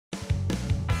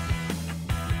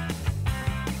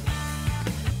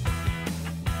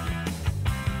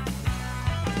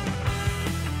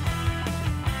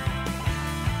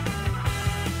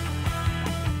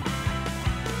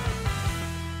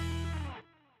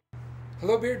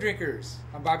Hello, beer drinkers.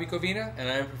 I'm Bobby Covina. And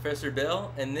I'm Professor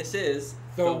Bill, and this is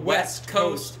the West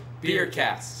Coast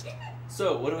Beercast.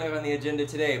 So, what do we have on the agenda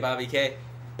today, Bobby K?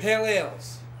 Pale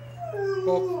ales.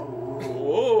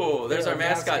 Whoa, there's our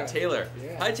mascot, Taylor.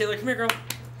 Yeah. Hi, Taylor. Come here, girl.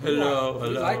 Hello, hello.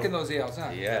 You're liking those ales,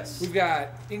 huh? Yes. We've got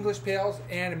English pales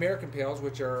and American pales,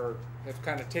 which have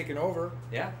kind of taken over.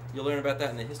 Yeah, you'll learn about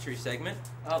that in the history segment.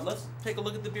 Let's take a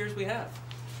look at the beers we have.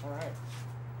 All right.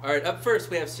 All right, up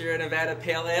first we have Sierra Nevada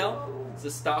Pale Ale. It's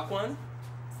a stock one.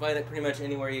 Find it pretty much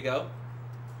anywhere you go.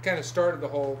 Kind of started the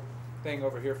whole thing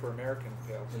over here for American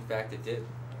pales. In fact, it did.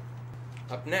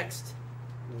 Up next,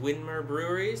 Widmer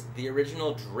Brewery's The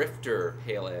Original Drifter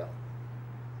Pale Ale.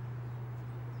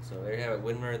 So there you have it.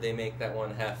 Widmer, they make that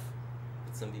one half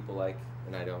that some people like,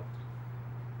 and I don't.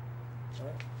 All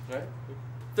right.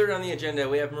 Third on the agenda,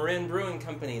 we have Marin Brewing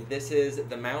Company. This is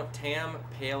the Mount Tam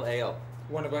Pale Ale.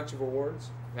 Won a bunch of awards.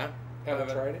 Yeah. Haven't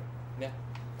tried it? Yeah.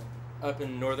 Up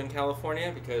in Northern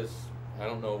California, because I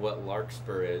don't know what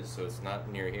Larkspur is, so it's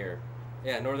not near here.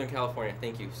 Yeah, Northern California.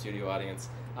 Thank you, studio audience.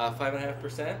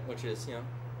 5.5%, which is,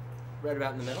 right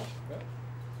about in the middle. Okay.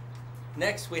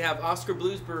 Next, we have Oskar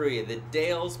Blues Brewery, the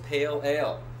Dale's Pale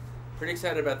Ale. Pretty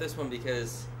excited about this one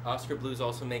because Oskar Blues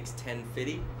also makes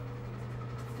 1050.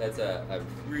 That's a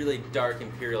really dark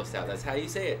imperial stout. That's how you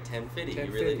say it, 1050.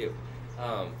 You really do.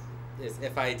 It's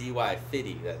F-I-D-Y,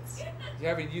 fiddy. That's.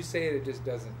 Yeah, I mean, you say it, it just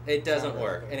doesn't. It doesn't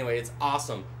work. Anyway, it's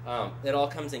awesome. It all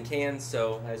comes in cans,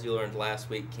 so as you learned last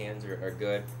week, cans are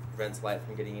good. Prevents light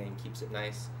from getting in, keeps it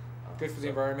nice. Good for the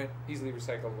environment, easily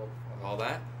recyclable. All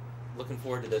that. Looking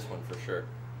forward to this one for sure.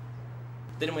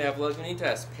 Then we have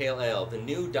Lagunitas Pale Ale, the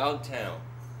New Dogtown.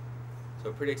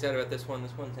 So pretty excited about this one.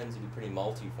 This one tends to be pretty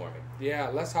malty for me. Yeah,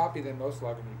 less hoppy than most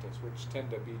Lagunitas, which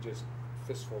tend to be just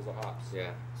fistfuls of hops.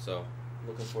 Yeah, so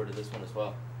looking forward to this one as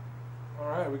well. All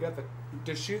right, we got the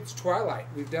Deschutes Twilight.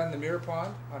 We've done the Mirror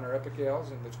Pond on our Epic Ales,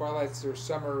 and the Twilight's their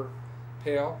summer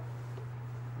pale.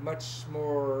 Much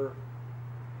more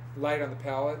light on the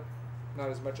palate. Not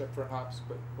as much upfront hops,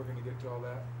 but we're going to get to all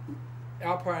that.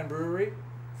 Alpine Brewery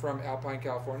from Alpine,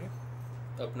 California.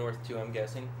 Up north too, I'm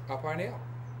guessing. Alpine Ale.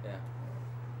 Yeah.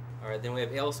 All right, then we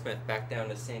have Alesmith back down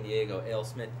to San Diego.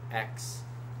 Alesmith X.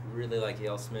 Really like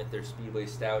Alesmith. Their Speedway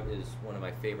Stout is one of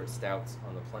my favorite stouts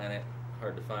on the planet.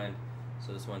 Hard to find.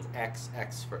 So this one's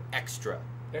XX for extra.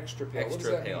 Extra pale. Extra what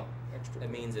does that pale. Mean? Extra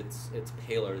that pale. means it's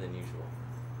paler than usual.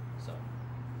 So.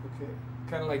 Okay.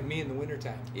 Kind of like me in the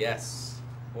wintertime. Yes.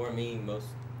 Or me most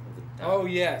of the time. Oh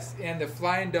yes, and the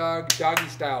Flying Dog Doggie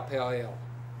Style Pale Ale.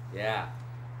 Yeah.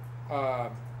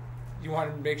 You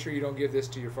want to make sure you don't give this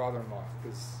to your father-in-law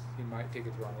because he might take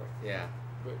it the wrong way. Yeah.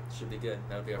 But should be good.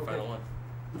 That'll be our final one.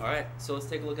 All right, so let's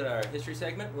take a look at our history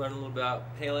segment, learn a little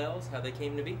about pale ales, how they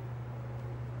came to be.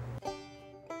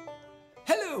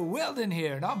 Hello, Weldon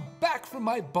here, and I'm back from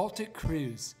my Baltic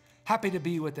cruise. Happy to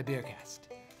be with the Beercast.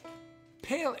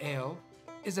 Pale ale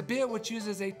is a beer which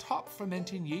uses a top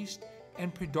fermenting yeast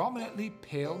and predominantly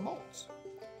pale malts.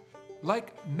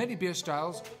 Like many beer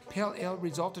styles, pale ale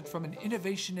resulted from an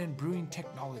innovation in brewing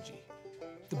technology.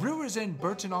 The brewers in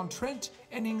Burton-on-Trent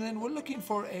in England were looking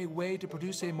for a way to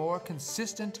produce a more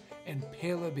consistent and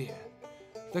paler beer.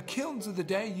 The kilns of the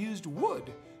day used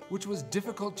wood, which was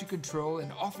difficult to control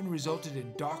and often resulted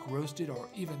in dark roasted or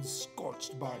even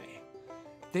scorched barley.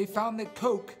 They found that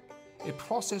coke, a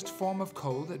processed form of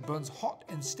coal that burns hot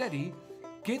and steady,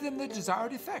 gave them the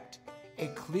desired effect, a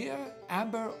clear,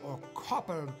 amber, or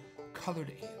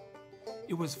copper-colored ale.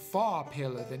 It was far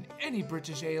paler than any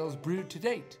British ales brewed to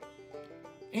date.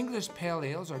 English pale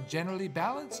ales are generally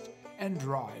balanced and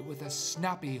dry with a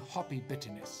snappy, hoppy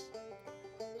bitterness.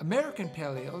 American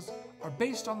pale ales are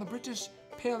based on the British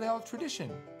pale ale tradition.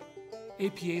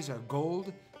 APAs are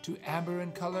gold to amber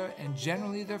in color, and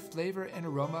generally their flavor and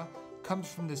aroma comes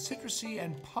from the citrusy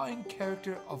and pine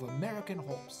character of American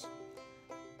hops,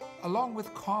 along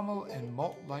with caramel and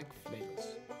malt-like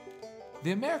flavors.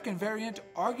 The American variant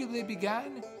arguably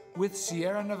began with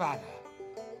Sierra Nevada.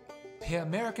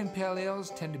 American pale ales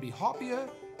tend to be hoppier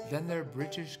than their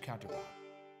British counterpart.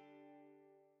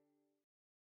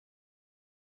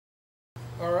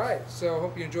 all right, so I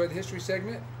hope you enjoyed the history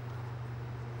segment.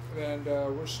 And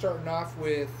we're starting off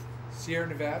with Sierra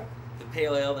Nevada. The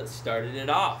pale ale that started it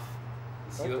off.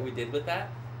 See Okay. what we did with that?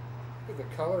 Look at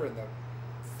the color and the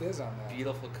fizz on that.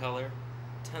 Beautiful color,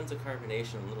 tons of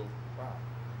carbonation, little Wow.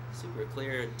 super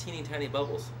clear, teeny tiny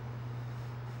bubbles.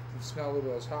 You smell a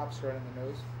little of those hops right in the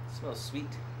nose, Smells sweet,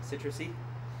 citrusy.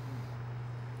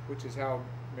 which is how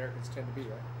Americans tend to be,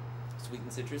 right? Sweet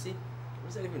and citrusy? What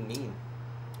does that even mean?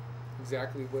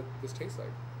 Exactly what this tastes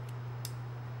like.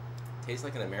 Tastes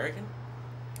like an American?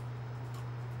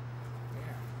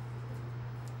 Yeah.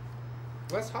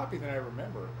 Less hoppy than I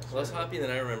remember. Less hoppy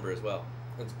than I remember as well.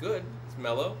 It's good. It's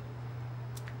mellow.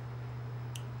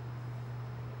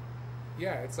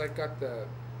 Yeah, it's like got the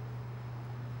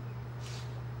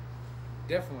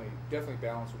definitely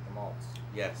balanced with the malts.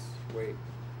 Yes. Wait.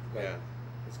 Like, Yeah.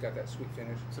 it's got that sweet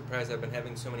finish. I'm surprised I've been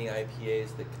having so many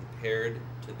IPAs that compared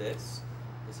to this.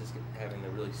 This is having a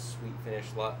really sweet finish,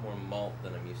 a lot more malt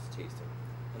than I'm used to tasting.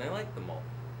 And I like the malt.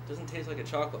 It doesn't taste like a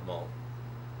chocolate malt.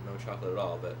 No chocolate at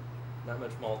all, but not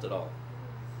much malt at all.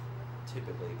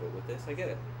 Typically, but with this, I get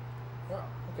it. Wow,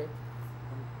 okay.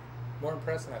 I'm more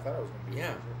impressed than I thought I was going to be.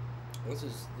 Yeah. This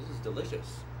is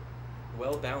delicious.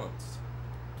 Well balanced.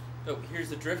 So here's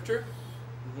the Drifter,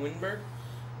 Widmer.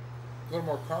 A little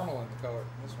more caramel in the color.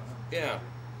 This one, huh? Yeah,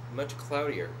 much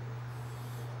cloudier.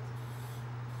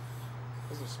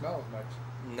 Doesn't smell as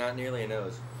much. Not nearly a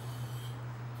nose.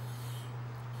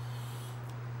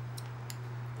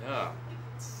 Yeah.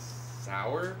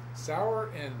 Sour? Sour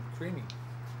and creamy.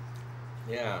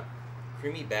 Yeah.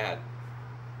 Creamy bad.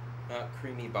 Not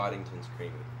creamy Boddington's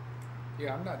creamy.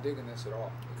 Yeah, I'm not digging this at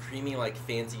all. Creamy like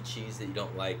fancy cheese that you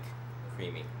don't like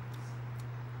creamy.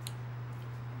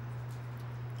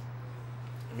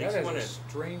 It makes That you has want a to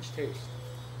strange taste.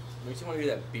 makes you want to do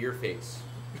that beer face.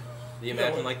 Do you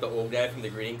imagine like the old guy from the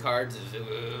greeting cards?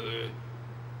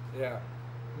 Yeah.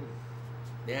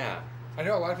 Yeah. I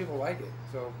know a lot of people like it,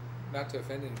 so not to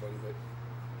offend anybody, but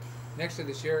next to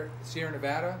the Sierra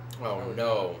Nevada. Oh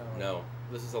no, no.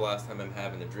 This is the last time I'm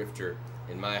having a Drifter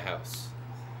in my house.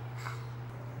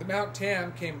 The Mount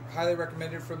Tam came highly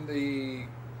recommended from the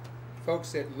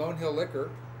folks at Lone Hill Liquor,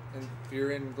 and if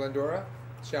you're in Glendora,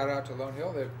 shout out to Lone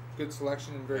Hill. They have good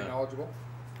selection and very knowledgeable.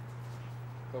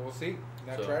 So we'll see.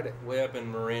 Not tried it. Way up in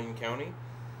Marin County.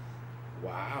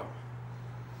 Wow.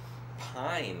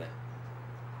 Pine.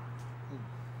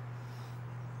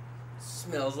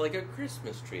 Smells like a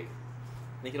Christmas tree.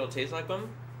 Think it'll taste like them?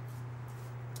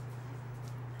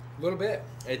 A little bit.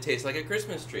 It tastes like a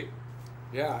Christmas tree.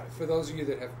 Yeah, for those of you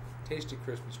that have tasted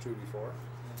Christmas tree before.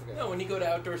 Okay. No, when you go to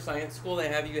outdoor science school, they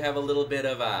have you have a little bit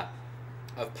of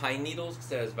pine needles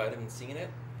because it has vitamin C in it.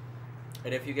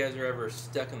 And if you guys are ever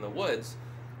stuck in the woods,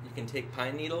 you can take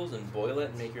pine needles and boil it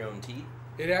and make your own tea.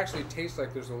 It actually tastes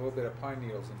like there's a little bit of pine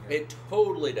needles in here. It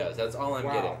totally does. That's all I'm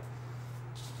Wow. getting.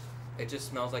 It just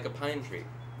smells like a pine tree.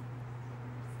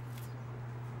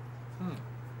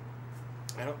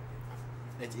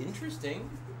 It's interesting.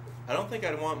 I don't think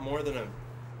I'd want more than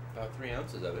about 3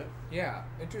 ounces of it. Yeah,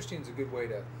 interesting is a good way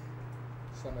to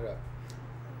sum it up.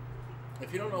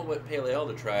 If you don't know what pale ale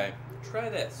to try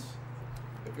this.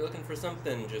 If you're looking for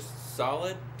something just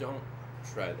solid, don't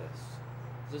try this.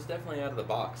 This is definitely out of the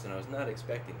box, and I was not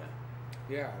expecting that.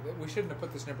 Yeah, we shouldn't have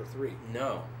put this number 3.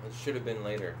 No, it should have been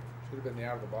later. Should have been the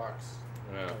out of the box.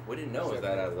 No, we didn't know it was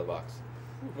that out of the box.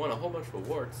 Won a whole bunch of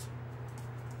awards.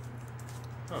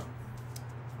 Huh.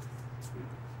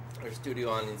 Our studio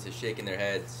audience is shaking their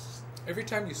heads. Every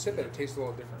time you sip it, it tastes a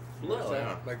little different. Well,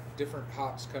 yeah. Like different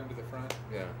hops come to the front.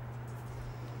 Yeah.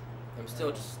 I'm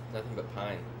still just nothing but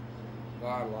pine. A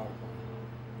lot of pine.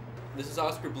 This is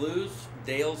Oskar Blues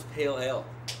Dale's Pale Ale.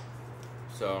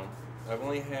 So, I've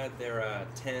only had their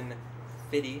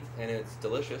 1050, and it's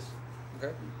delicious.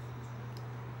 Okay.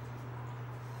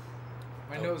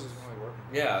 My nose isn't really working.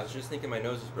 Yeah, I was just thinking my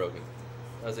nose is broken.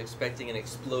 I was expecting an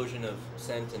explosion of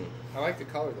scent and I like the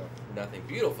color though. nothing.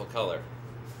 Beautiful color.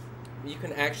 You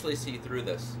can actually see through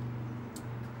this.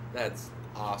 That's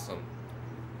awesome.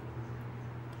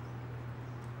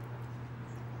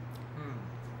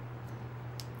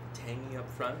 Tangy up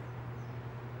front.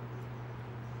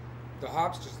 The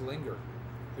hops just linger.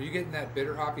 Are you getting that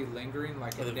bitter hoppy lingering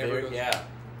like it never goes? Yeah.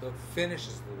 The finish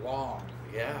is long.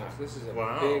 Yeah. This is a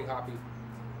Wow. big hoppy.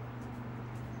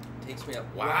 Takes me up.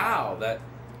 Wow, that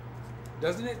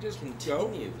Doesn't it just go?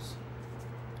 continues.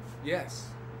 Yes.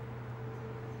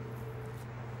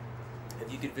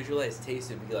 If you could visualize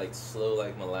taste, it'd be like slow,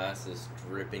 like molasses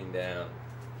dripping down.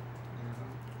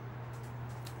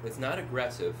 It's not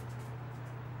aggressive.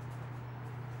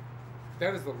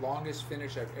 That is the longest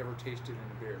finish I've ever tasted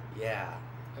in a beer. Yeah.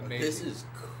 Amazing. This is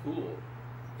cool.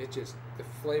 It just, the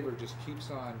flavor just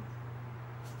keeps on.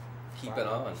 Keep it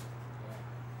on.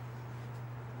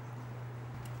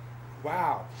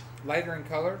 Wow. Lighter in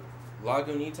color.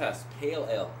 Lagunitas Pale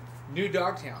Ale. New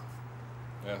Dogtown.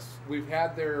 Yes. We've had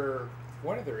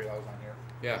one of their ales on here.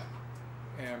 Yeah.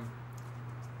 And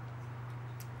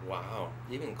Wow.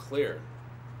 Even clear.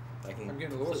 I can I'm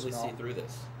getting a little completely smell. see through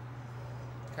this.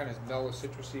 kind of mellow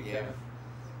citrusy Yeah. kind of.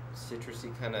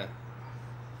 Citrusy kind of.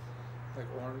 Like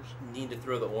orange. Need to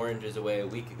throw the oranges away a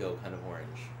week ago kind of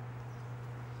orange.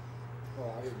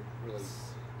 Well, I didn't really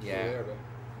Yeah. see there, but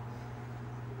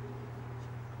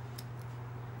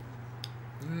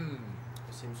Mmm.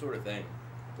 Same sort of thing.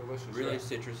 Delicious. Really yeah.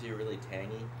 citrusy, really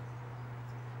tangy.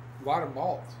 A lot of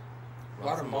malt. A lot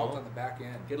Lots of of malt malt. on the back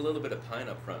end. Get a little bit of pine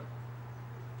up front.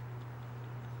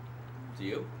 Do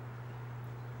you?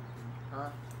 Huh?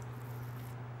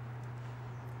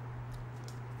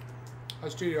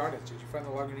 How's studio audience? Did you find the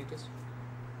Lagunitas?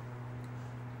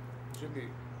 Should be.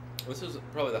 This is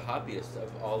probably the hoppiest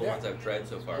of all the Yeah. ones I've tried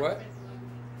so far. What?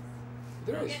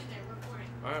 There is.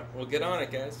 All right, we'll get on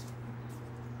it, guys.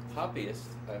 Hoppiest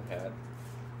I've had.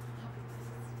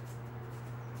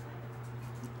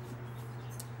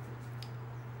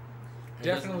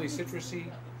 Definitely citrusy,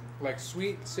 like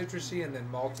sweet, citrusy, and then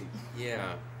malty.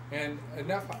 Yeah. And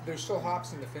enough. There's still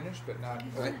hops in the finish, but not.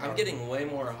 I'm getting way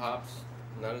more hops,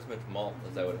 not as much malt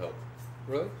as I would hope.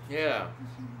 Really? Yeah.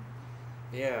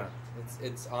 Yeah.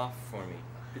 It's off for me.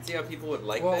 You see how people would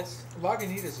like Well, this?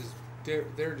 Lagunitas is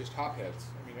they're just hop heads.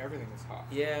 I mean, everything is hop.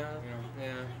 Yeah. You know?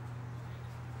 Yeah.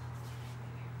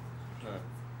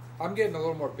 Huh. I'm getting a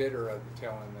little more bitter at the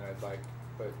tail end than I'd like,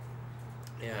 but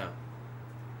Yeah.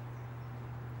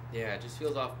 Yeah, it just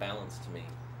feels off balance to me.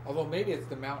 although maybe it's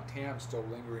the Mount Tam still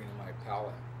lingering in my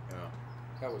palate. Yeah.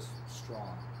 That was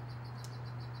strong.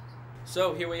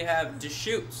 So here we have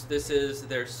Deschutes. This is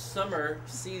their summer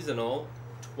seasonal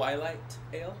Twilight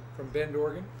Ale. From Bend,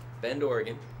 Oregon. Bend,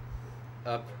 Oregon.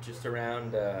 Up just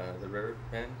around the river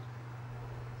bend.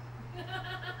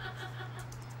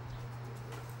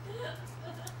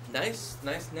 Nice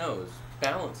nose.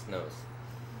 Balanced nose.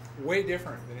 Way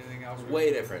different than anything else.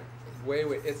 Way different. Way.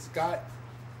 It's got.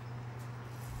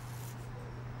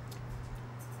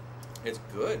 It's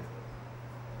good.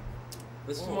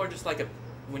 This is Whoa. more just like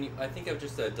I think of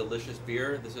just a delicious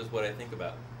beer, this is what I think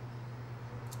about.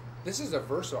 This is a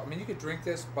versatile. I mean, you could drink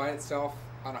this by itself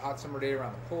on a hot summer day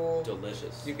around the pool.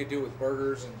 Delicious. You could do it with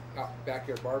burgers and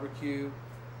backyard barbecue.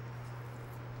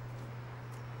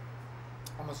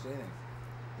 Almost anything.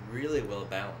 Really well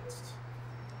balanced.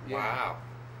 Yeah. Wow.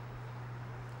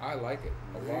 I like it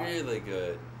a lot. Really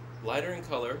good. Lighter in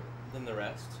color than the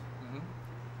rest. Mm-hmm.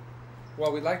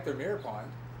 Well, we like their mirror pond.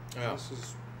 Yeah. This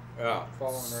is Yeah.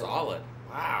 following right Solid.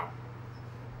 Wow.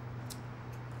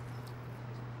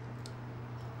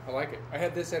 I like it. I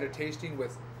had this at a tasting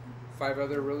with 5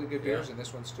 other really good beers, Yeah. and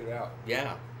this one stood out.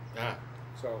 Yeah. Yeah.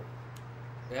 So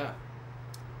Yeah.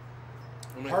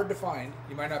 hard to find.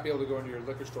 You might not be able to go into your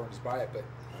liquor store and just buy it, but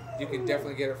you can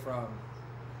definitely get it from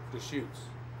Deschutes.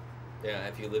 Yeah,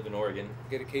 if you live in Oregon.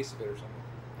 Get a case of it or something.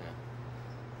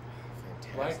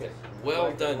 Yeah. Like Fantastic. it. Well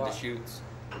Like it a done, lot. Deschutes.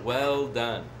 Well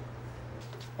done.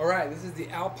 All right, this is the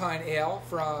Alpine Ale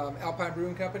from Alpine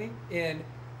Brewing Company in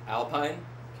Alpine,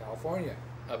 California.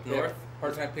 up Yeah, north.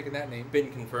 hard time picking that name.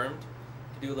 Been confirmed.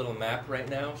 Could do a little map right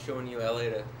now showing you LA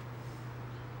to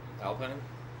Alpine.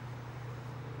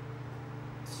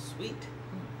 Sweet.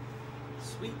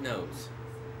 Sweet nose.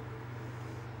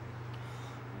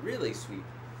 Really sweet.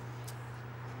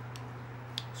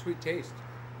 Sweet taste.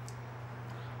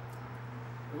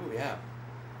 Ooh, yeah.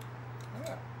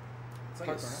 Yeah. It's like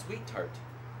a Tart, right? sweet tart.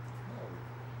 Oh.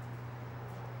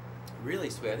 Really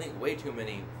sweet. I think way too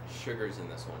many sugars in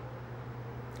this one.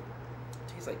 It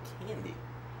tastes like candy,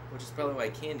 which is probably why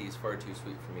candy is far too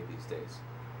sweet for me these days.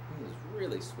 It's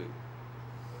really sweet.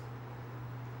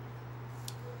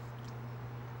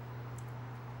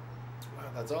 Wow,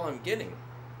 that's all I'm getting.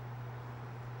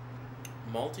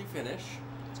 Malty finish.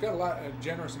 It's got a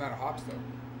generous amount of hops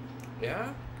though.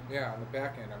 Yeah? Yeah, on the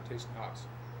back end, I'm tasting hops.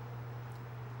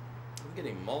 I'm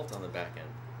getting malt on the back end.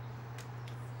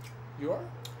 You are?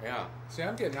 Yeah. See,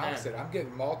 I'm getting opposite. I'm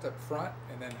getting malt up front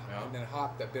and then Yeah.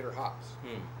 hop, that bitter hops.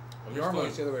 I'm just Normally going,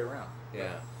 it's the other way around.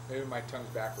 yeah. Maybe my tongue's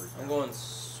backwards. I'm going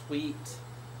sweet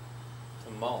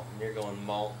to malt, and you're going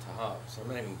malt to hops. I'm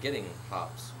not even getting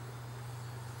hops.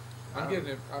 I'm getting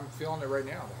it. I'm feeling it right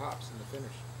now. The hops in the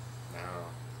finish. No.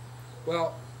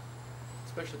 Well,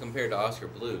 Especially compared to Oskar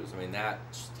Blues. I mean, that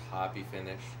just hoppy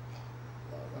finish.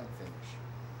 Love that finish.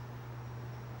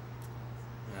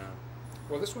 Yeah.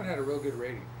 well, this one had a real good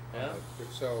rating. Yeah?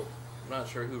 So I'm not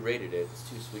sure who rated it. It's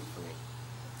too sweet for me.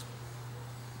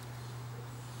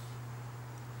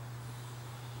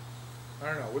 I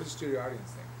don't know. What does studio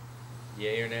audience think?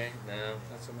 Yay or nay? No.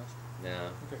 Not so much. No.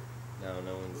 Okay.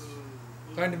 No one's...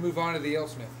 Time to move on to the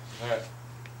Alesmith. Alright.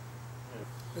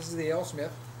 This is the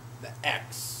Alesmith The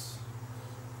X.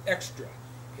 Extra.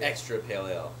 Extra pale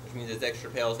ale. Which means it's extra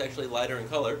pale. It's actually lighter in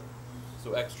color.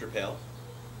 So extra pale.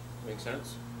 Makes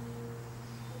sense?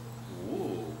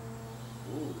 Ooh.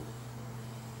 Ooh.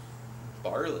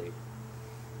 Barley.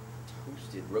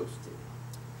 Toasted, roasted.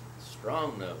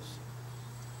 Strong nose.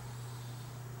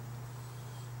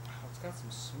 Wow, it's got some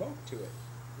smoke to it.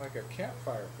 like a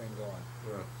campfire thing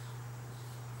going.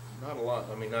 Yeah. Not a lot.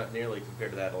 I mean, not nearly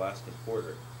compared to that Alaskan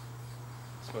Porter.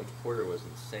 Smoked Porter was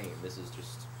insane. This is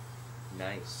just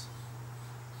nice.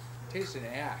 Tasting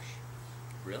ash.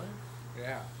 Really?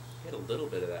 Yeah. Get a little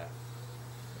bit of that.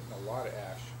 And a lot of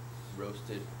ash.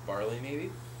 Roasted barley,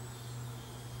 maybe?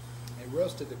 They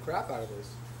roasted the crap out of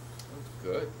this. That's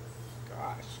good.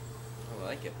 Gosh. I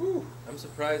like it. Whew. I'm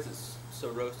surprised it's so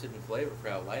roasted in flavor for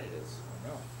how light it is. I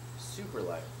know. Super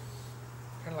light.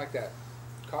 Kind of like that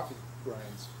coffee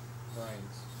grinds.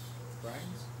 Grinds.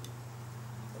 Grinds?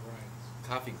 Or grinds?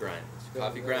 Coffee grinds. Yeah,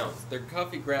 Coffee yeah. grounds. They're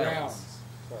coffee grounds. Grounds.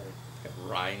 Sorry.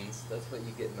 Grinds. That's what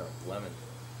you get in a lemon.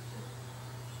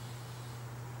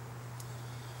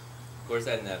 Of course,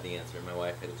 I didn't have the answer. My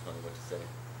wife had to tell me what to say.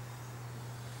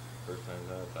 First time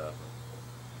I thought.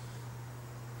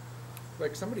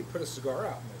 Like somebody put a cigar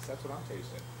out in this. That's what I'm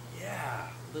tasting. Yeah,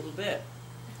 a little bit.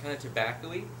 Kind of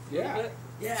tobacco-y. Yeah. Bit.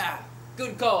 Yeah.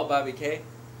 Good call, Bobby K.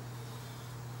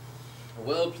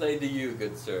 Well played to you,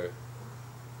 good sir.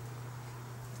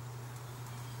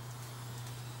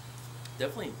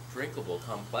 Definitely drinkable,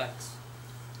 complex.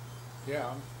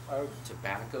 Yeah, I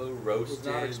Tobacco, was roasted,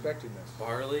 not expecting this.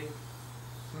 barley.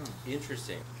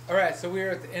 Interesting. All right, so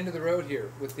we're at the end of the road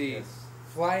here with the Yes.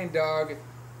 Flying Dog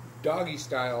Doggie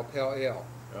Style Pale Ale.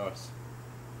 Oh, it's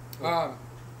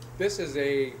This is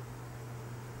a,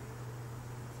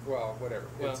 well, whatever.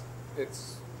 Well.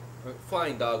 It's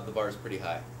Flying Dog, the bar's pretty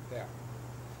high. yeah.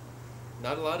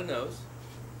 Not a lot of nose.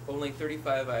 Only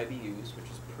 35 IBUs, which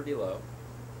is pretty low.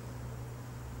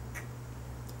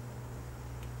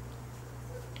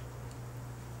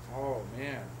 Oh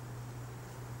man,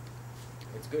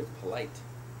 It's good. It's polite.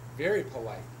 very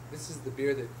polite. This is the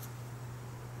beer that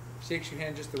shakes your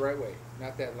hand just the right way,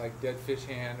 not that like dead fish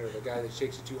hand or the guy that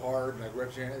shakes it too hard and like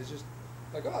rips your hand. It's just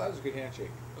like, oh, that was a good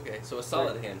handshake. Okay, so a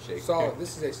solid Right. handshake. Solid.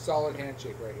 This is a solid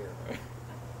handshake right here.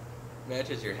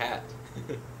 Matches your hat.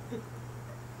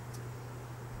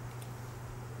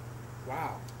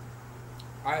 Wow.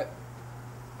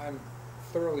 I'm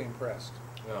thoroughly impressed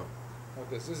No. with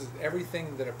this. This is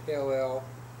everything that a pale ale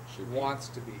Should be. wants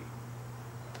to be.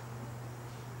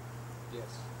 Yes.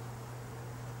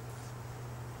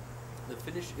 The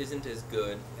finish isn't as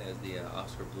good as the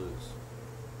Oskar Blues.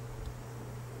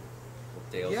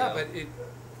 With Dale's Yeah, Ale. but it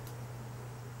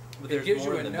there's gives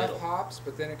more you in the enough middle. hops,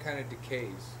 but then it kind of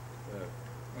decays,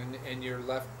 Yeah. and you're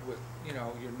left with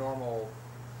your normal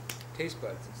taste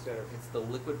buds instead of It's the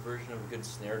liquid version of a good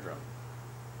snare drum.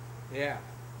 yeah.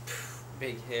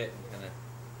 Big hit and kind of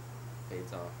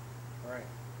fades off. Right.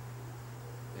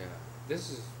 Yeah.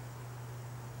 This is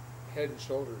head and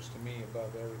shoulders to me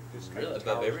above every. Just kind Really? of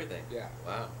Above towers- everything? Yeah.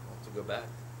 Wow. I'll have to go back.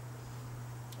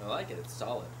 I like it. It's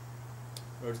solid.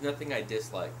 There's nothing I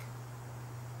dislike.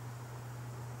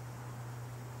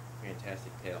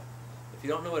 Fantastic pale. If you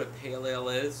don't know what a pale ale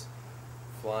is,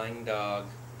 Flying Dog,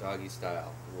 Doggie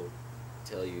Style will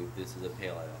tell you this is a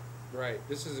pale ale. Right.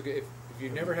 This is a good. If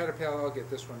you've never had a pale ale, get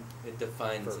this one. It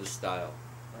defines the First. style.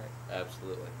 Right.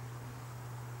 Absolutely.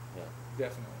 Yeah.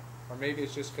 Definitely. Or maybe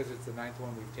it's just because it's the 9th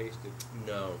one we've tasted.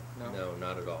 No, No? no,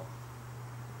 not at all.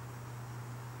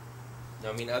 No,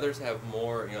 I mean, others have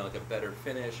more, like a better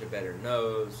finish, a better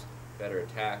nose, better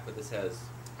attack, but this has...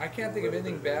 I can't think of little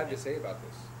anything bit of bad to everything. say about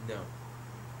this. No.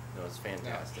 No, it's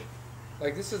fantastic.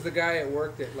 Like, this is the guy at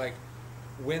work that, like,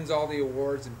 wins all the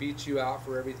awards and beats you out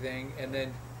for everything, and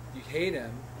then you hate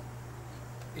him,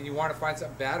 and you want to find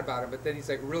something bad about him, but then he's,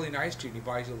 like, really nice to you, and he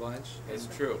buys you lunch. It's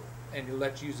and, true. And he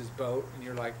lets you use his boat, and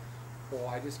you're like, well,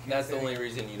 I just can't. That's the say only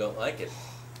anything. reason you don't like it.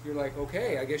 You're like,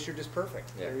 okay, I guess you're just perfect.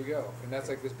 Yeah. There you go. And that's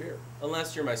like this beer.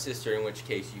 Unless you're my sister, in which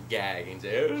case you gag and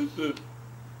say...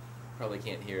 Probably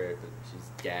can't hear it, but she's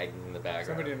gagging in the background.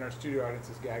 Somebody in our studio audience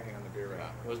is gagging on the beer right now.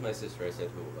 It was my sister, I said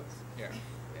who it was. Yeah.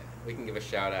 Yeah, we can give a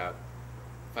shout out.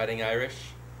 Fighting Irish.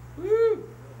 Woo!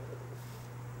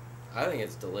 I think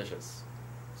it's delicious.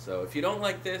 So if you don't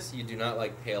like this, you do not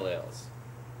like pale ales.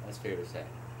 That's fair to say.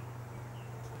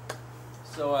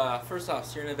 So first off,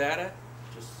 Sierra Nevada,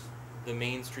 just the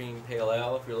mainstream pale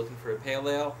ale. If you're looking for a pale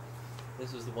ale,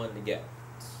 this is the one to get.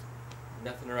 It's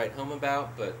nothing to write home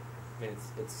about, but I mean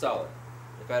it's solid.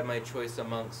 If I had my choice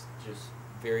amongst just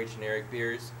very generic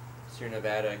beers, Sierra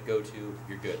Nevada, go to,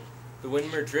 you're good. The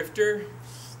Widmer Drifter,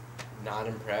 not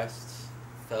impressed.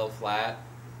 Fell flat.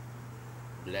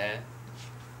 Bleh.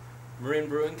 Marin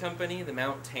Brewing Company, the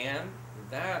Mount Tam,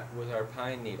 that was our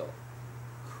pine needle.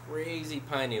 Crazy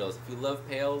pine needles. If you love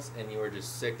pales and you are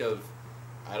just sick of,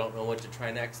 I don't know what to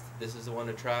try next, this is the one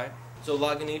to try. So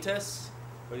Lagunitas,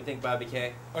 what do you think, Bobby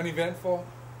K? Uneventful.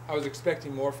 I was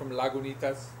expecting more from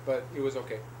Lagunitas, but it was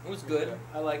okay. It was good.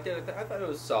 I liked it. I thought it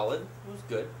was solid. It was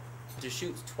good.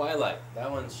 Deschutes Twilight.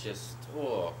 That one's just,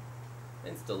 oh,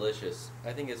 it's delicious.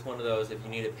 I think it's one of those, if you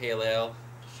need a pale ale,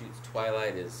 Deschutes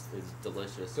Twilight is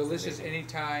delicious. Delicious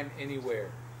anytime,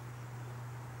 anywhere.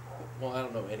 Well, I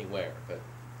don't know anywhere, but...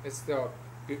 It's the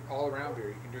all-around beer.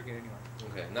 You can drink it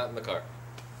anywhere. Okay, not in the car.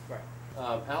 Right.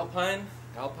 Alpine.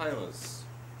 Alpine was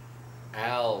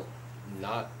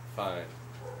not fine.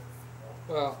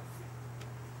 Well,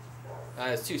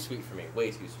 It's too sweet for me.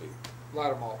 Way too sweet. a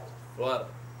lot of malt. A lot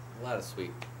of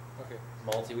sweet. Okay.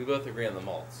 Malty. We both agree on the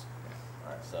malts. Yeah.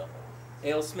 All right. So,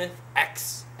 Alesmith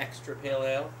X Extra Pale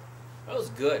Ale. That was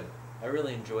good. I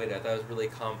really enjoyed it. I thought it was really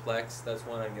complex. That's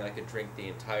one I could drink the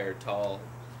entire tall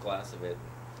glass of it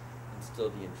and still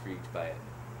be intrigued by it.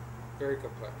 Very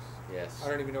complex. Yes. I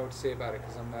don't even know what to say about it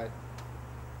because I'm not...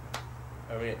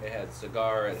 I mean, it had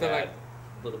cigar, it feel had like-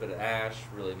 a little bit of ash,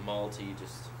 really malty,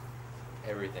 just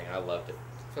everything. I loved it.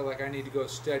 I feel like I need to go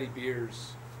study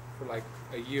beers for like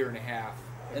a year and a half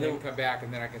and then come back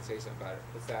and then I can say something about it.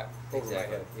 It's that over my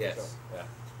head. Yes. So,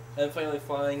 yeah. And finally,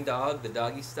 Flying Dog, the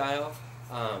Doggie style.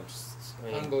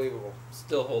 unbelievable.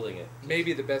 Still holding it.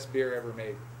 Maybe the best beer ever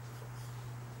made.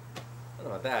 I don't know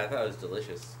about that. I thought it was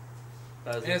delicious.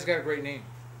 And it's got a great name.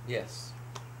 Yes.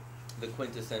 The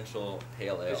quintessential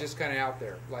pale ale. It's just kind of out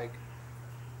there. Like,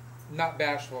 not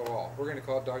bashful at all. We're going to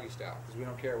call it Doggie style because we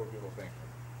don't care what people think.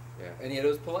 Yeah. And yet it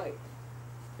was polite.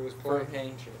 It was For a polite.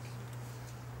 paying chick.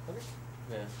 Okay.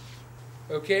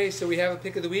 Yeah. Okay, so we have a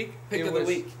pick of the week. Pick It of the was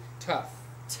week. Tough.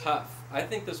 Tough. I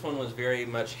think this one was very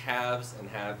much haves and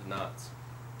have-nots.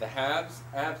 The haves,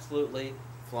 absolutely.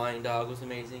 Flying Dog was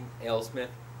amazing. Alesmith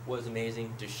was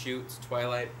amazing. Deschutes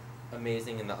Twilight,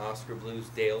 amazing. And the Oskar Blues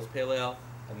Dale's Pale Ale,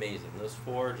 amazing. Those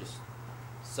four just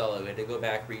solid. We had to go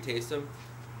back, retaste them.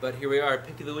 But here we are,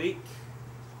 pick of the week.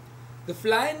 The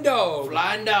Flying Dog.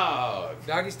 Flying Dog.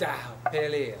 Doggie style.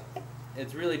 Pale ale.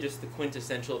 It's really just the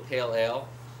quintessential pale ale.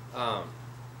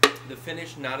 The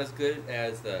finish not as good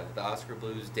as the Oskar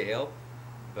Blues Dale,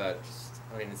 but just,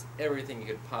 I mean, it's everything you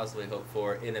could possibly hope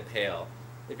for in a pale.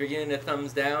 If you're getting a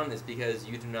thumbs down, it's because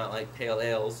you do not like pale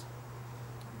ales,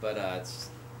 but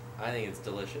I think it's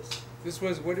delicious. This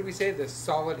was, what did we say? The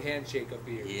solid handshake of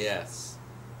beers. Yes.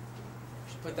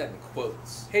 You should put that in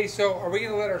quotes. Hey, so are we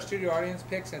going to let our studio audience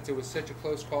pick since it was such a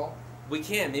close call? We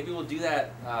can. Maybe we'll do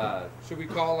that. Should we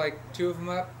call like two of them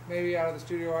up, maybe out of the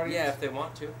studio audience? Yeah, if they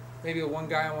want to. Maybe one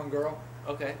guy and one girl.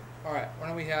 Okay. All right. Why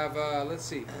don't we have? Let's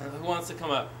see. Who wants to come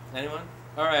up? Anyone?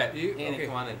 All right. You? Annie, Okay.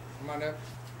 come on in. Come on up.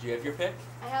 Do you have your pick?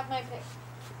 I have my pick.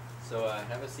 So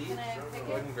have a seat. Can I pick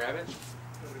Go ahead it? and grab it.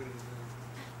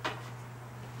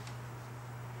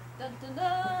 Dun dun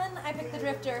dun! I picked the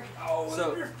Drifter. Oh,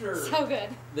 So- the Drifter. So good.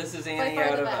 This is By Annie far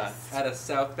out the of best. out of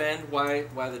South Bend. Why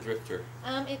the Drifter?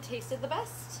 It tasted the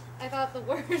best. I thought the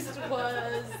worst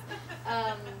was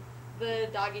the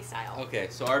Doggie style. Okay,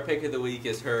 so our pick of the week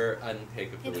is her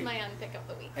unpick of the It's week, my unpick of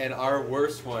the week. and our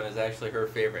worst one is actually her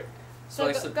favorite. So,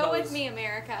 I So suppose go with me,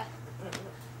 America,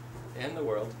 and the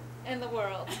world. and the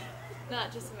world,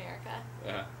 not just America.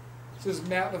 Yeah. This is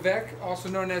Matt Levesque, also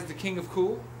known as the King of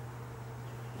Cool.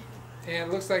 And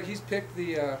it looks like he's picked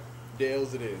the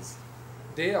Dale's it is.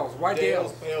 Dales. Why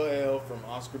Dales? Pale Ale from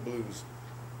Oskar Blues.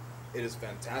 It is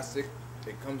fantastic.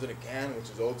 It comes in a can, which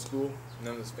is old school.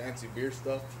 None of this fancy beer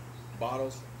stuff.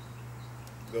 Bottles.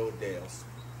 Go with Dale's.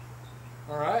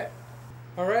 All right.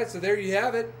 All right, so there you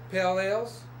have it. Pale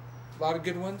ales. A lot of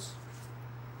good ones.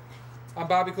 I'm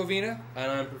Bobby Covina.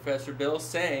 And I'm Professor Bill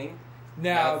saying,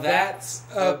 Now that's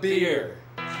a beer.